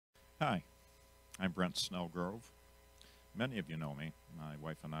Hi, I'm Brent Snellgrove. Many of you know me. My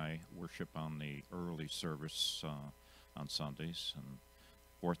wife and I worship on the early service on Sundays, and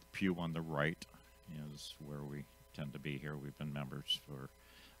fourth pew on the right is where we tend to be here. We've been members for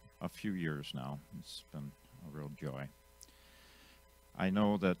a few years now. It's been a real joy. I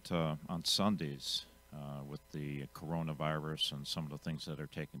know that on Sundays, with the coronavirus and some of the things that are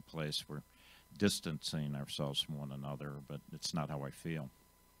taking place, we're distancing ourselves from one another, but it's not how I feel.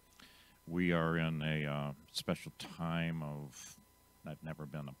 We are in a special time of I've never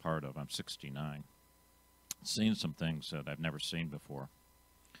been a part of. I'm 69, seeing some things that I've never seen before.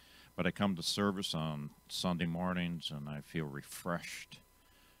 But I come to service on Sunday mornings and I feel refreshed.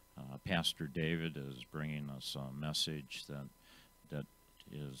 Pastor David is bringing us a message that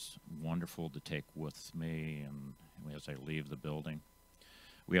is wonderful to take with me and as I leave the building.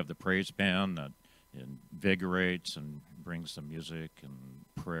 We have the praise band that invigorates and brings the music and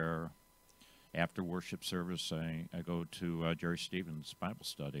prayer. After worship service, I go to Jerry Stevens' Bible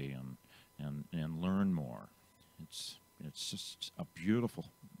study and learn more. It's just a beautiful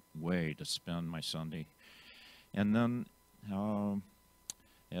way to spend my Sunday. And then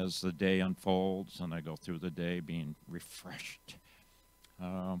as the day unfolds and I go through the day being refreshed,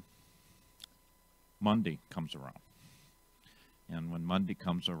 Monday comes around. And when Monday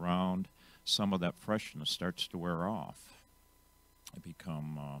comes around, some of that freshness starts to wear off. I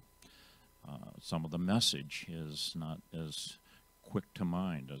become, some of the message is not as quick to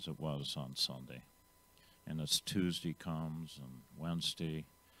mind as it was on Sunday. And as Tuesday comes and Wednesday,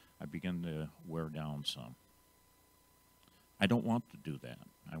 I begin to wear down some. I don't want to do that.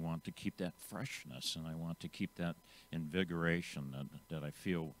 I want to keep that freshness, and I want to keep that invigoration that I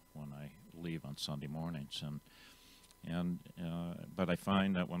feel when I leave on Sunday mornings. But I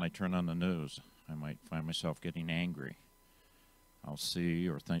find that when I turn on the news, I might find myself getting angry. I'll see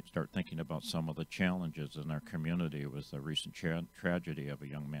or start thinking about some of the challenges in our community with the recent tragedy of a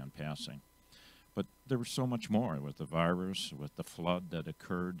young man passing. But there was so much more with the virus, with the flood that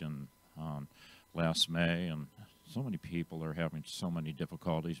occurred last May, and so many people are having so many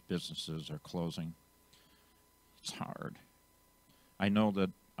difficulties. Businesses are closing. It's hard. I know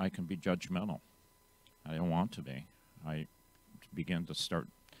that I can be judgmental. I don't want to be. I begin to start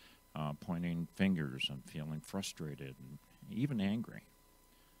pointing fingers and feeling frustrated and even angry.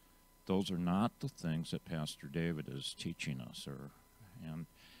 Those are not the things that Pastor David is teaching us. And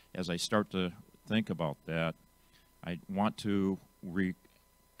as I start to think about that, I want to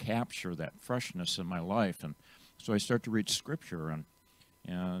recapture that freshness in my life. And so I start to read Scripture,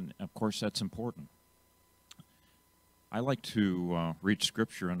 and of course that's important. I like to read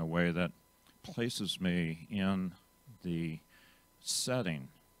Scripture in a way that places me in the setting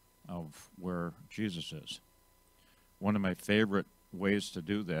of where Jesus is. One of my favorite ways to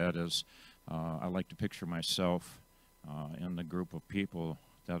do that is I like to picture myself in the group of people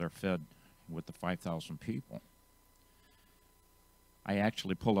that are fed with the 5,000 people. I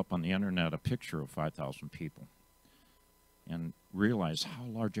actually pull up on the internet a picture of 5,000 people and realize how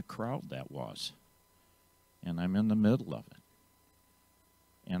large a crowd that was. And I'm in the middle of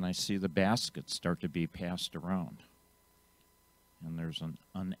it. And I see the baskets start to be passed around. And there's an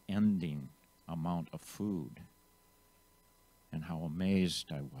unending amount of food. And how amazed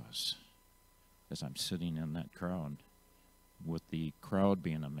I was as I'm sitting in that crowd, with the crowd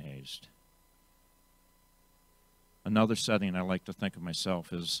being amazed. Another setting I like to think of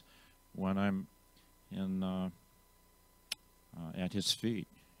myself is when I'm at his feet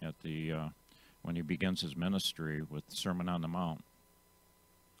when he begins his ministry with Sermon on the Mount.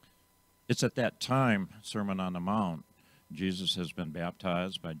 It's at that time, Sermon on the Mount, Jesus has been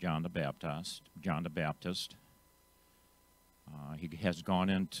baptized by John the Baptist. He has gone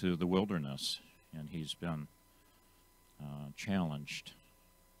into the wilderness, and he's been challenged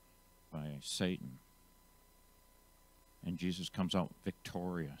by Satan. And Jesus comes out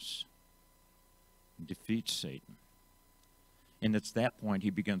victorious, defeats Satan. And it's that point he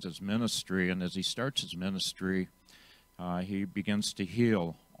begins his ministry, and as he starts his ministry, he begins to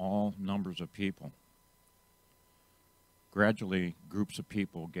heal all numbers of people. Gradually, groups of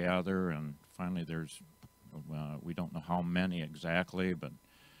people gather, and finally we don't know how many exactly, but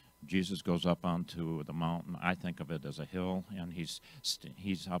Jesus goes up onto the mountain. I think of it as a hill, and he's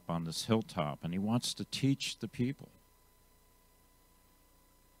up on this hilltop, and he wants to teach the people.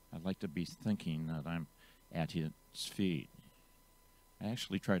 I'd like to be thinking that I'm at his feet. I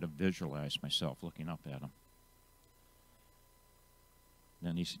actually try to visualize myself looking up at him.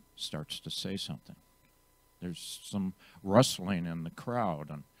 Then he starts to say something. There's some rustling in the crowd,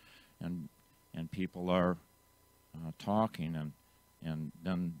 and people are talking, and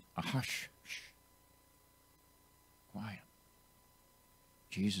then hush, shh, quiet.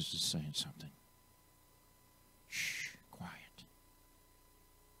 Jesus is saying something. Shh, quiet.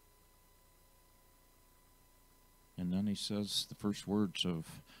 And then he says the first words of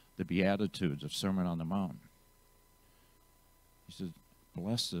the Beatitudes of Sermon on the Mount. He says,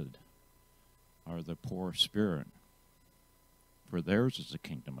 blessed are the poor of spirit, for theirs is the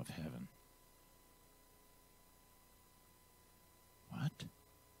kingdom of heaven. What?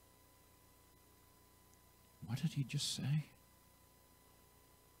 What did he just say?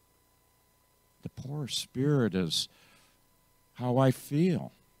 The poor spirit is how I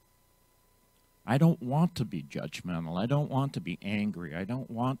feel. I don't want to be judgmental. I don't want to be angry. I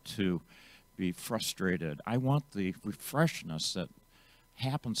don't want to be frustrated. I want the refreshness that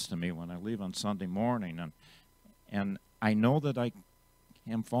happens to me when I leave on Sunday morning. And I know that I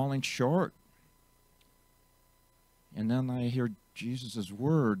am falling short. And then I hear Jesus'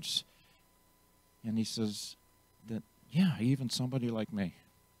 words, and he says that, yeah, even somebody like me,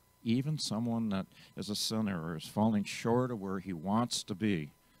 even someone that is a sinner or is falling short of where he wants to be,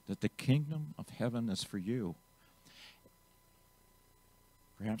 that the kingdom of heaven is for you.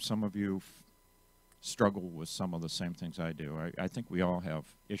 Perhaps some of you struggle with some of the same things I do. I think we all have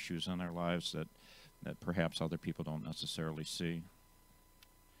issues in our lives that perhaps other people don't necessarily see.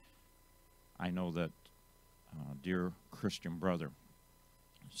 I know that a dear Christian brother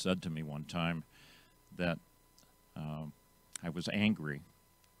said to me one time that I was angry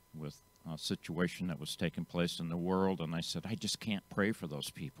with a situation that was taking place in the world, and I said, I just can't pray for those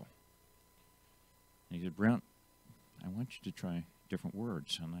people. And he said, Brent, I want you to try different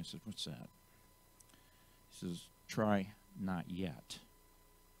words. And I said, what's that? He says, try not yet.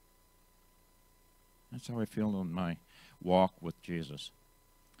 That's how I feel in my walk with Jesus.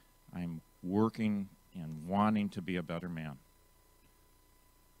 I'm working and wanting to be a better man.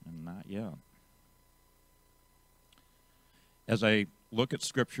 And not yet. As I look at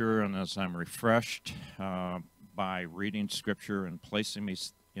Scripture and as I'm refreshed by reading Scripture and placing me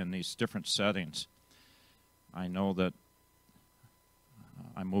in these different settings, I know that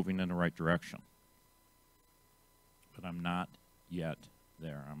I'm moving in the right direction. But I'm not yet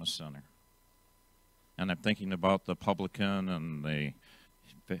there. I'm a sinner. And I'm thinking about the publican and the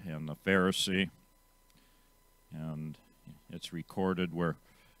Pharisee. And it's recorded where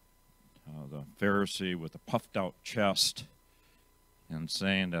the Pharisee with a puffed out chest and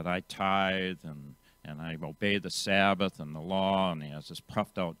saying that I tithe and I obey the Sabbath and the law, and he has this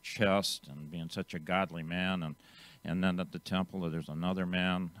puffed out chest and being such a godly man, and then at the temple there's another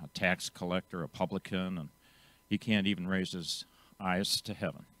man, a tax collector, a publican, and he can't even raise his eyes to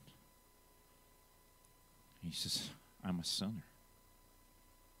heaven. He says, I'm a sinner.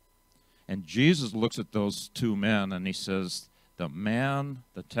 And Jesus looks at those two men and he says, the man,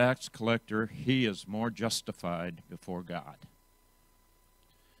 the tax collector, he is more justified before God.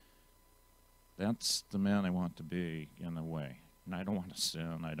 That's the man I want to be in a way. And I don't want to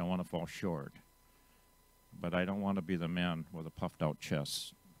sin. I don't want to fall short. But I don't want to be the man with a puffed out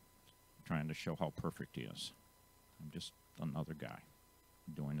chest trying to show how perfect he is. I'm just another guy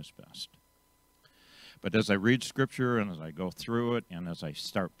doing his best. But as I read Scripture and as I go through it and as I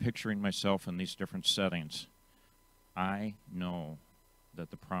start picturing myself in these different settings, I know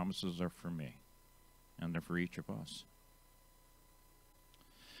that the promises are for me and they're for each of us.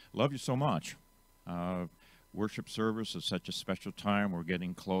 Love you so much. Worship service is such a special time. We're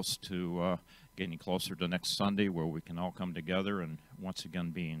getting closer to next Sunday where we can all come together and once again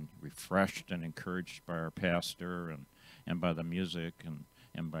being refreshed and encouraged by our pastor and by the music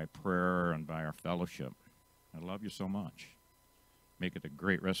and by prayer and by our fellowship. I love you so much. Make it a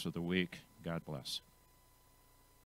great rest of the week. God bless.